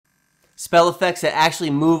Spell effects that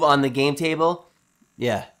actually move on the game table?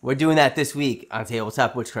 Yeah, we're doing that this week on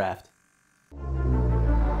Tabletop Witchcraft.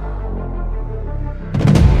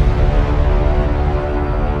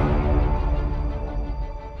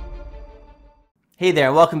 Hey there,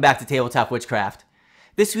 and welcome back to Tabletop Witchcraft.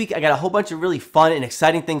 This week I got a whole bunch of really fun and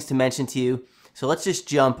exciting things to mention to you, so let's just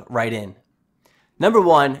jump right in. Number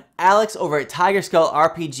one, Alex over at Tiger Skull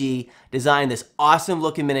RPG designed this awesome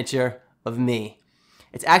looking miniature of me.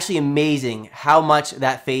 It's actually amazing how much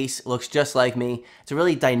that face looks just like me. It's a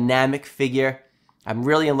really dynamic figure. I'm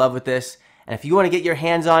really in love with this. And if you want to get your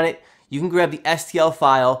hands on it, you can grab the STL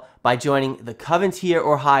file by joining the Coven tier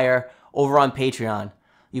or higher over on Patreon.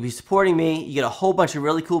 You'll be supporting me. You get a whole bunch of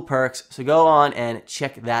really cool perks, so go on and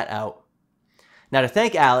check that out. Now, to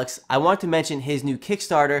thank Alex, I want to mention his new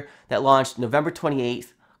Kickstarter that launched November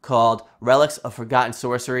 28th called Relics of Forgotten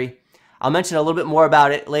Sorcery. I'll mention a little bit more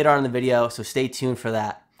about it later on in the video, so stay tuned for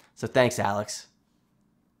that. So thanks, Alex.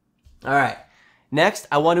 All right, next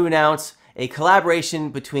I want to announce a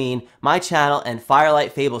collaboration between my channel and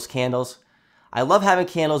Firelight Fables Candles. I love having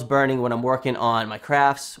candles burning when I'm working on my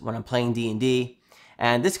crafts, when I'm playing D&D,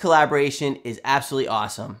 and this collaboration is absolutely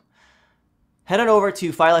awesome. Head on over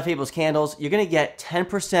to Firelight Fables Candles. You're going to get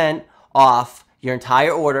 10% off your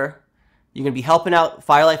entire order. You're going to be helping out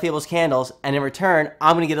Firelight Fables Candles, and in return,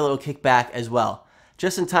 I'm going to get a little kickback as well,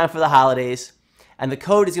 just in time for the holidays. And the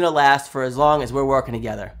code is going to last for as long as we're working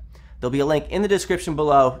together. There'll be a link in the description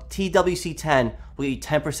below. TWC10 will get you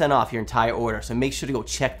 10% off your entire order, so make sure to go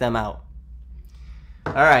check them out.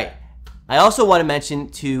 All right. I also want to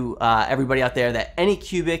mention to everybody out there that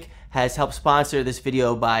Anycubic has helped sponsor this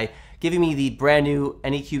video by giving me the brand new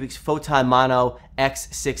Anycubic's Photon Mono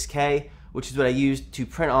X6K, which is what I used to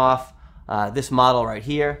print off this model right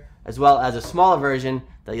here, as well as a smaller version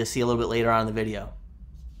that you'll see a little bit later on in the video.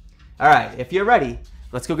 All right, if you're ready,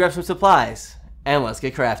 let's go grab some supplies and let's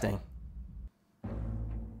get crafting.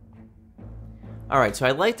 All right, so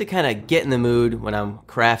I like to kind of get in the mood when I'm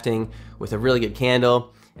crafting with a really good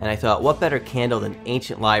candle, and I thought, what better candle than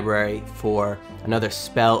Ancient Library for another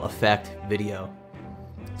spell effect video.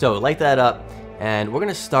 So light that up, and we're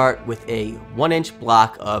gonna start with a 1-inch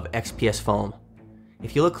block of XPS foam.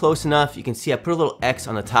 If you look close enough, you can see I put a little X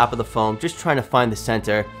on the top of the foam, just trying to find the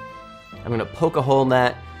center. I'm going to poke a hole in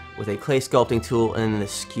that with a clay sculpting tool and then the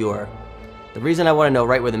skewer. The reason I want to know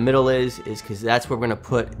right where the middle is because that's where we're going to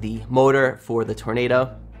put the motor for the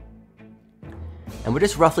tornado. And we're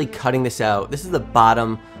just roughly cutting this out. This is the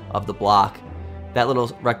bottom of the block. That little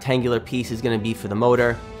rectangular piece is going to be for the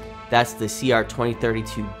motor. That's the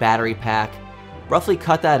CR2032 battery pack. Roughly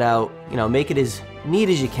cut that out, you know, make it as neat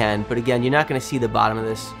as you can, but again, you're not going to see the bottom of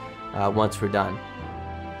this once we're done.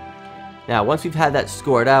 Now, once we've had that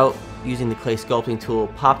scored out, using the clay sculpting tool,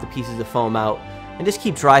 pop the pieces of foam out, and just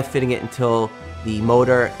keep dry fitting it until the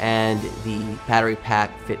motor and the battery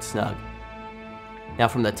pack fit snug. Now,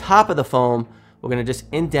 from the top of the foam, we're going to just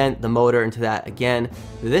indent the motor into that again.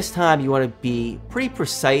 This time, you want to be pretty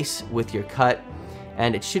precise with your cut,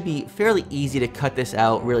 and it should be fairly easy to cut this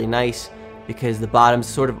out really nice because the bottom's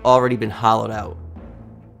sort of already been hollowed out.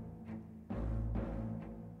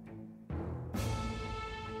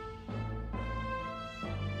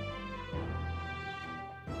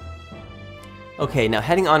 Okay, now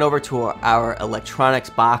heading on over to our electronics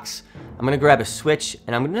box, I'm going to grab a switch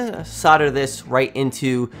and I'm going to solder this right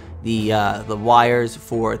into the wires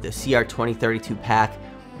for the CR2032 pack.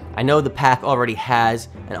 I know the pack already has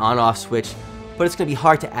an on-off switch, but it's going to be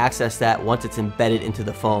hard to access that once it's embedded into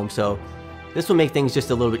the foam, so this will make things just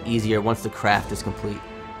a little bit easier once the craft is complete.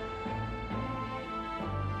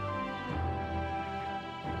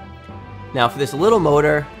 Now for this little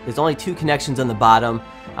motor, there's only two connections on the bottom,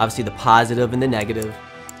 obviously the positive and the negative.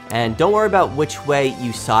 And don't worry about which way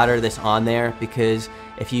you solder this on there, because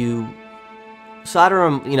if you solder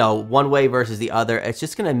them, you know, one way versus the other, it's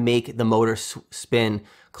just going to make the motor spin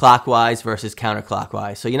clockwise versus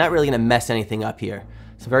counterclockwise. So you're not really going to mess anything up here.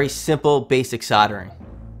 It's a very simple, basic soldering.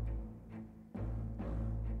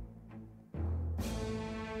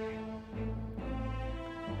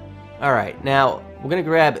 Alright, now we're going to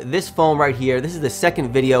grab this foam right here. This is the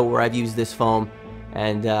second video where I've used this foam,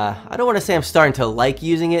 and I don't want to say I'm starting to like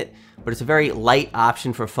using it, but it's a very light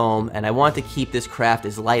option for foam, and I want to keep this craft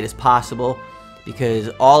as light as possible because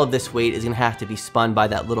all of this weight is going to have to be spun by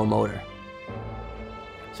that little motor.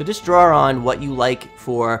 So just draw on what you like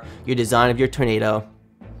for your design of your tornado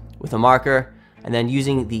with a marker, and then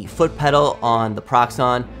using the foot pedal on the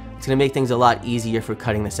Proxxon, it's going to make things a lot easier for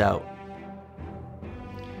cutting this out.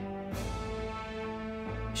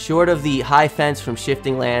 Short of the high fence from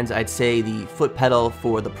shifting lands, I'd say the foot pedal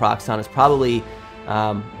for the Proxxon is probably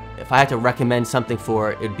if I had to recommend something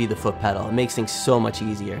for it, it'd be the foot pedal. It makes things so much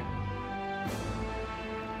easier.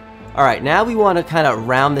 Alright, now we want to kind of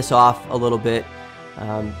round this off a little bit.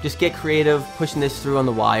 Just get creative, pushing this through on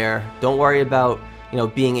the wire. Don't worry about,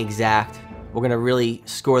 being exact. We're going to really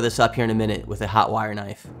score this up here in a minute with a hot wire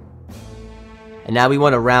knife. And now we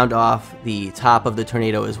want to round off the top of the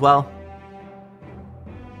tornado as well.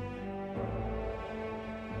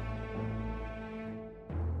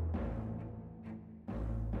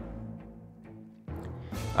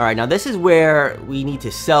 Alright, now this is where we need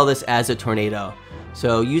to sell this as a tornado.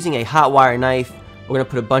 So using a hot wire knife, we're going to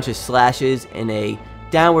put a bunch of slashes in a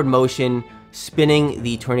downward motion, spinning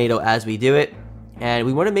the tornado as we do it. And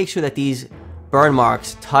we want to make sure that these burn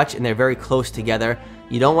marks touch and they're very close together.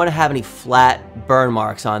 You don't want to have any flat burn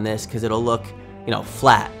marks on this because it'll look,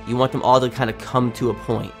 flat. You want them all to kind of come to a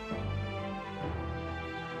point.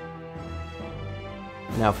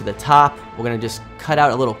 Now for the top, we're going to just cut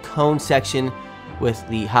out a little cone section with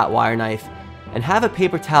the hot wire knife and have a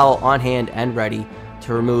paper towel on hand and ready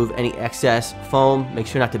to remove any excess foam. Make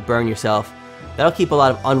sure not to burn yourself. That'll keep a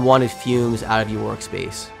lot of unwanted fumes out of your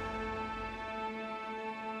workspace.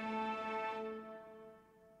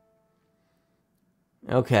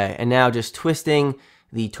 Okay, and now just twisting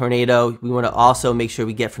the tornado. We want to also make sure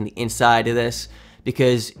we get from the inside of this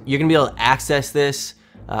because you're going to be able to access this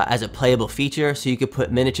as a playable feature, so you could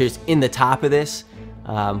put miniatures in the top of this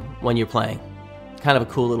when you're playing. Kind of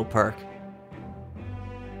a cool little perk.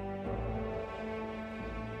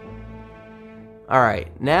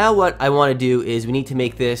 Alright, now what I want to do is we need to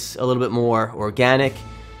make this a little bit more organic.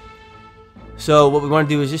 So what we want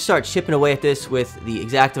to do is just start chipping away at this with the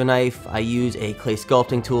X-Acto knife. I use a clay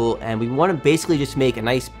sculpting tool, and we want to basically just make a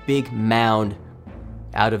nice big mound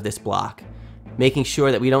out of this block, making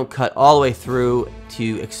sure that we don't cut all the way through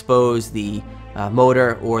to expose the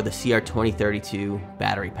motor or the CR2032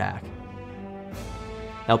 battery pack.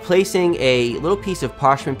 Now placing a little piece of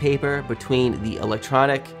parchment paper between the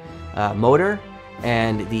electronic motor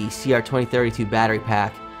and the CR2032 battery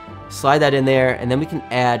pack, slide that in there, and then we can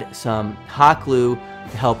add some hot glue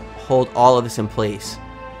to help hold all of this in place.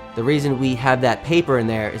 The reason we have that paper in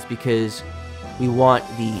there is because we want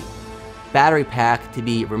the battery pack to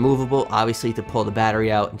be removable, obviously to pull the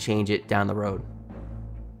battery out and change it down the road.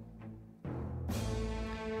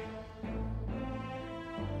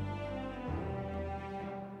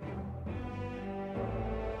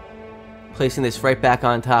 Placing this right back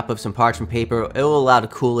on top of some parchment paper, it will allow to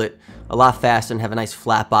cool it a lot faster and have a nice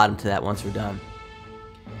flat bottom to that once we're done.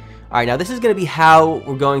 Alright, now this is going to be how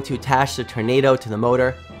we're going to attach the tornado to the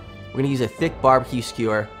motor. We're going to use a thick barbecue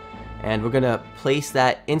skewer, and we're going to place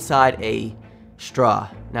that inside a straw.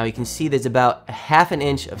 Now you can see there's about a ½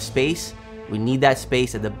 inch of space. We need that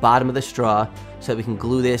space at the bottom of the straw so that we can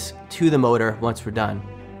glue this to the motor once we're done.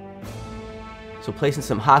 So placing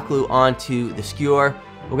some hot glue onto the skewer,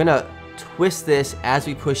 we're going to twist this as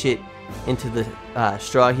we push it into the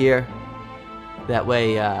straw here. That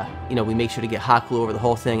way, we make sure to get hot glue over the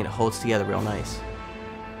whole thing and it holds together real nice.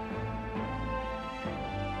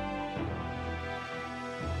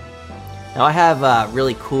 Now I have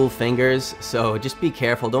really cool fingers, so just be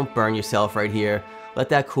careful. Don't burn yourself right here. Let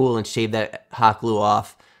that cool and shave that hot glue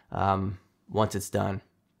off once it's done.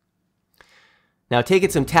 Now taking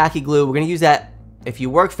some tacky glue, we're going to use that, if you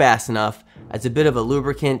work fast enough, as a bit of a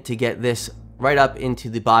lubricant to get this right up into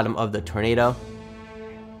the bottom of the tornado.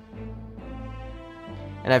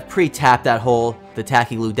 And I've pre-tapped that hole. The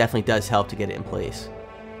tacky glue definitely does help to get it in place.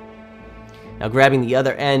 Now grabbing the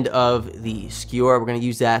other end of the skewer, we're going to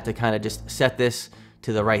use that to kind of just set this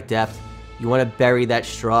to the right depth. You want to bury that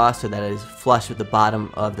straw so that it is flush with the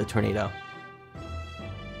bottom of the tornado.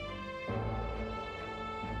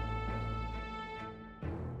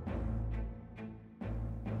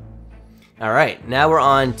 Alright, now we're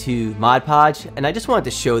on to Mod Podge, and I just wanted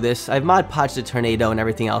to show this. I've Mod Podged the tornado and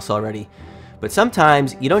everything else already, but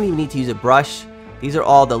sometimes you don't even need to use a brush. These are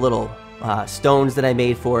all the little stones that I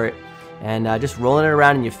made for it, and just rolling it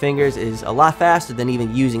around in your fingers is a lot faster than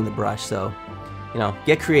even using the brush, so,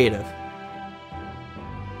 get creative.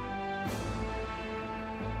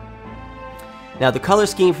 Now the color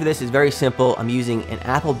scheme for this is very simple. I'm using an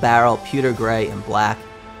apple barrel, pewter gray, and black,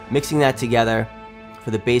 mixing that together for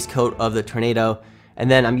the base coat of the tornado, and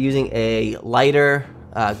then I'm using a lighter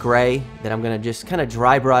gray that I'm going to just kind of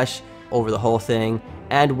dry brush over the whole thing,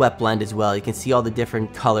 and wet blend as well. You can see all the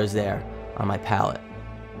different colors there on my palette.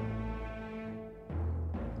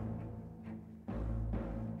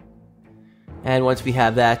 And once we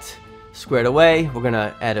have that squared away, we're going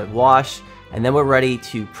to add a wash, and then we're ready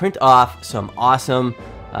to print off some awesome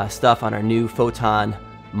stuff on our new Photon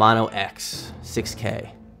Mono X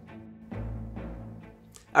 6K.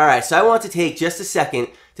 Alright, so I want to take just a second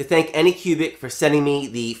to thank Anycubic for sending me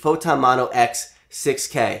the Photon Mono X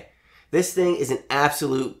 6K. This thing is an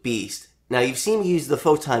absolute beast. Now, you've seen me use the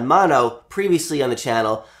Photon Mono previously on the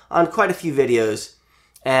channel on quite a few videos,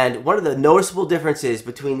 and one of the noticeable differences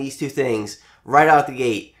between these two things right out the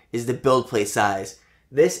gate is the build plate size.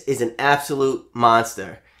 This is an absolute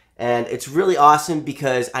monster, and it's really awesome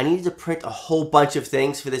because I needed to print a whole bunch of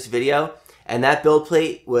things for this video, and that build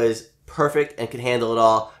plate was perfect and could handle it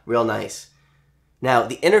all real nice. Now,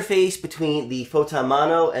 the interface between the Photon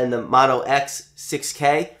Mono and the Mono X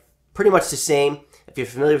 6K, pretty much the same. If you're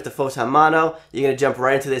familiar with the Photon Mono, you're going to jump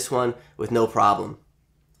right into this one with no problem.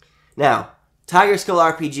 Now, Tiger Skull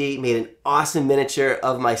RPG made an awesome miniature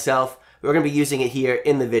of myself. We're going to be using it here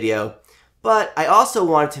in the video, but I also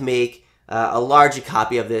wanted to make a larger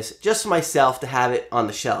copy of this just for myself to have it on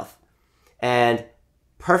the shelf. And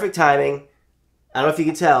perfect timing. I don't know if you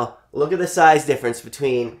can tell. Look at the size difference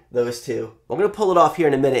between those two. I'm going to pull it off here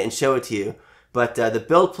in a minute and show it to you. But the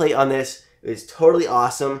build plate on this is totally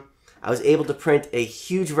awesome. I was able to print a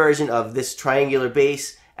huge version of this triangular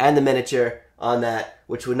base and the miniature on that,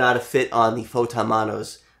 which would not have fit on the Photon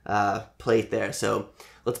Mono's plate there. So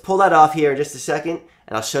let's pull that off here in just a second,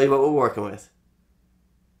 and I'll show you what we're working with.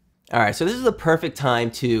 Alright, so this is the perfect time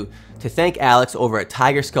to thank Alex over at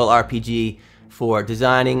Tiger Skull RPG for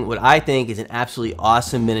designing what I think is an absolutely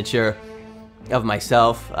awesome miniature of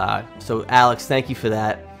myself. So Alex, thank you for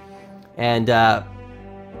that. And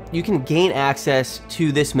you can gain access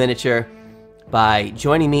to this miniature by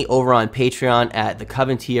joining me over on Patreon at the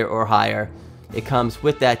Coven tier or higher. It comes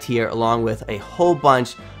with that tier along with a whole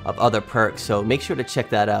bunch of other perks, so make sure to check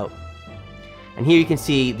that out. And here you can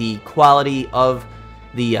see the quality of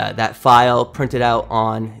the that file printed out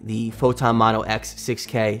on the Photon Mono X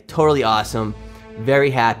 6K. Totally awesome. Very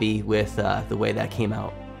happy with the way that came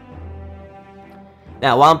out.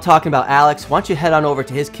 Now, while I'm talking about Alex, why don't you head on over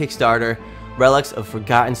to his Kickstarter, Relics of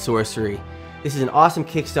Forgotten Sorcery. This is an awesome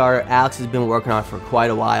Kickstarter Alex has been working on for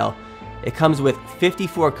quite a while. It comes with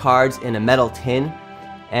 54 cards in a metal tin,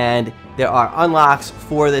 and there are unlocks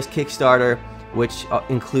for this Kickstarter, which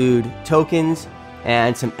include tokens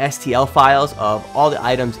and some STL files of all the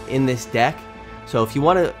items in this deck. So if you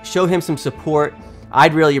want to show him some support,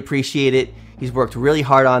 I'd really appreciate it. He's worked really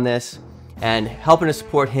hard on this, and helping to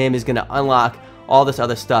support him is going to unlock all this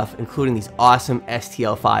other stuff, including these awesome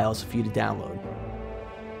STL files for you to download.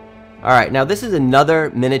 Alright, now this is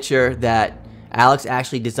another miniature that Alex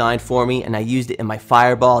actually designed for me, and I used it in my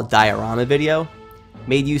Fireball diorama video.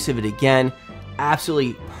 Made use of it again.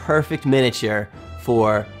 Absolutely perfect miniature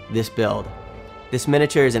for this build. This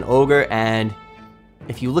miniature is an ogre, and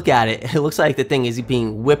if you look at it, it looks like the thing is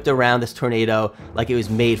being whipped around this tornado like it was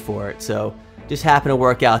made for it. So just happened to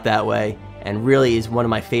work out that way, and really is one of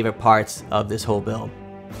my favorite parts of this whole build.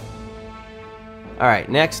 Alright,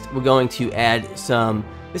 next we're going to add some,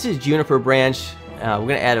 this is juniper branch. We're going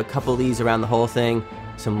to add a couple of these around the whole thing,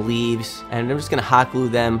 some leaves, and I'm just going to hot glue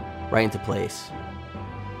them right into place.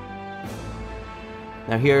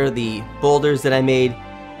 Now here are the boulders that I made,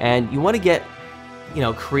 and you want to get,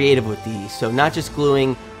 creative with these. So not just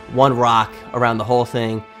gluing one rock around the whole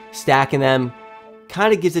thing, stacking them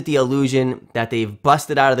kind of gives it the illusion that they've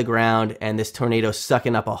busted out of the ground and this tornado's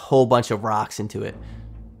sucking up a whole bunch of rocks into it.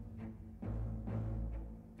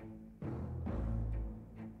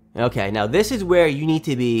 Okay, now this is where you need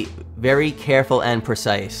to be very careful and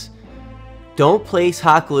precise. Don't place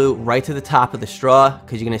hot glue right to the top of the straw,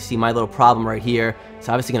 because you're going to see my little problem right here. It's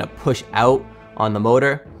obviously going to push out on the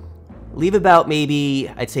motor. Leave about maybe,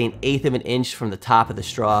 I'd say, 1/8 of an inch from the top of the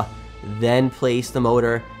straw. Then place the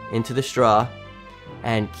motor into the straw.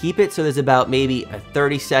 And keep it so there's about maybe a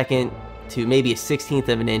 32nd to maybe a 1/16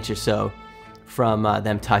 of an inch or so from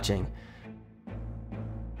them touching.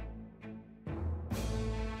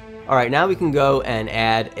 Alright, now we can go and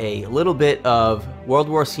add a little bit of World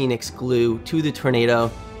War Scenics glue to the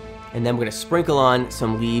tornado, and then we're going to sprinkle on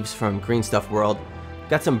some leaves from Green Stuff World.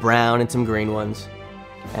 Got some brown and some green ones,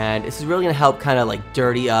 and this is really going to help kind of like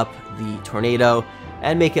dirty up the tornado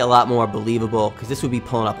and make it a lot more believable, because this would be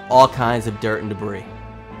pulling up all kinds of dirt and debris.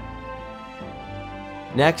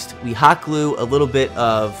 Next, we hot glue a little bit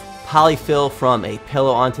of polyfill from a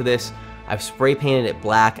pillow onto this. I've spray painted it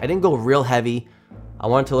black. I didn't go real heavy. I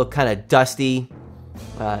want it to look kind of dusty,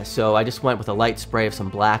 so I just went with a light spray of some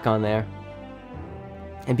black on there.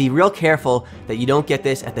 And be real careful that you don't get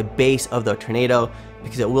this at the base of the tornado,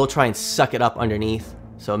 because it will try and suck it up underneath.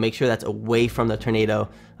 So make sure that's away from the tornado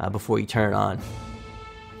before you turn it on.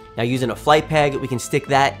 Now, using a flight peg, we can stick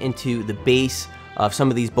that into the base of some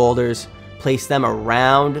of these boulders, place them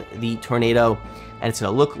around the tornado, and it's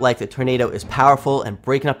going to look like the tornado is powerful and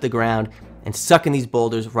breaking up the ground and sucking these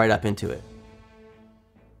boulders right up into it.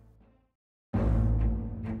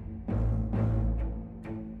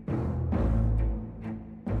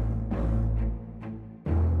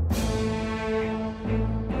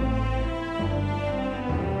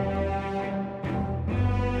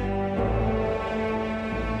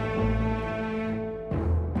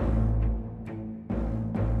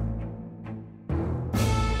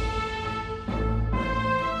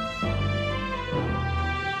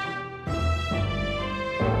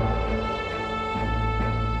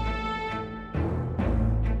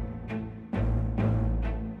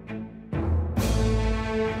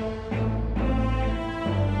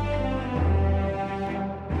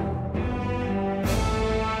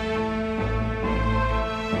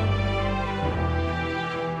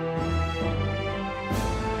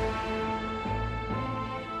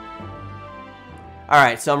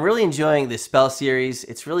 Alright, so I'm really enjoying this spell series.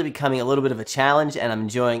 It's really becoming a little bit of a challenge, and I'm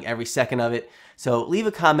enjoying every second of it. So leave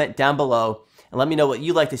a comment down below and let me know what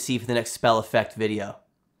you'd like to see for the next spell effect video.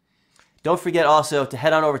 Don't forget also to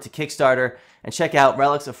head on over to Kickstarter and check out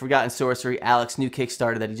Relics of Forgotten Sorcery, Alex's new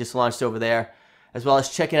Kickstarter that he just launched over there, as well as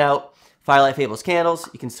checking out Firelight Fables candles.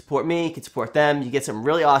 You can support me, you can support them, you get something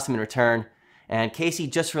really awesome in return. And Casey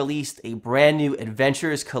just released a brand new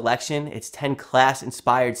Adventures collection. It's 10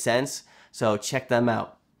 class-inspired scents. So check them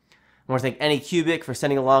out. I want to thank Anycubic for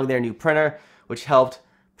sending along their new printer, which helped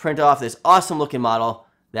print off this awesome looking model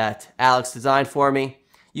that Alex designed for me.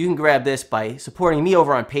 You can grab this by supporting me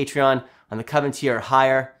over on Patreon on the Coven tier or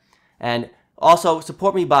higher. And also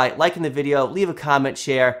support me by liking the video, leave a comment,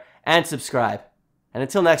 share, and subscribe. And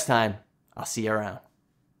until next time, I'll see you around.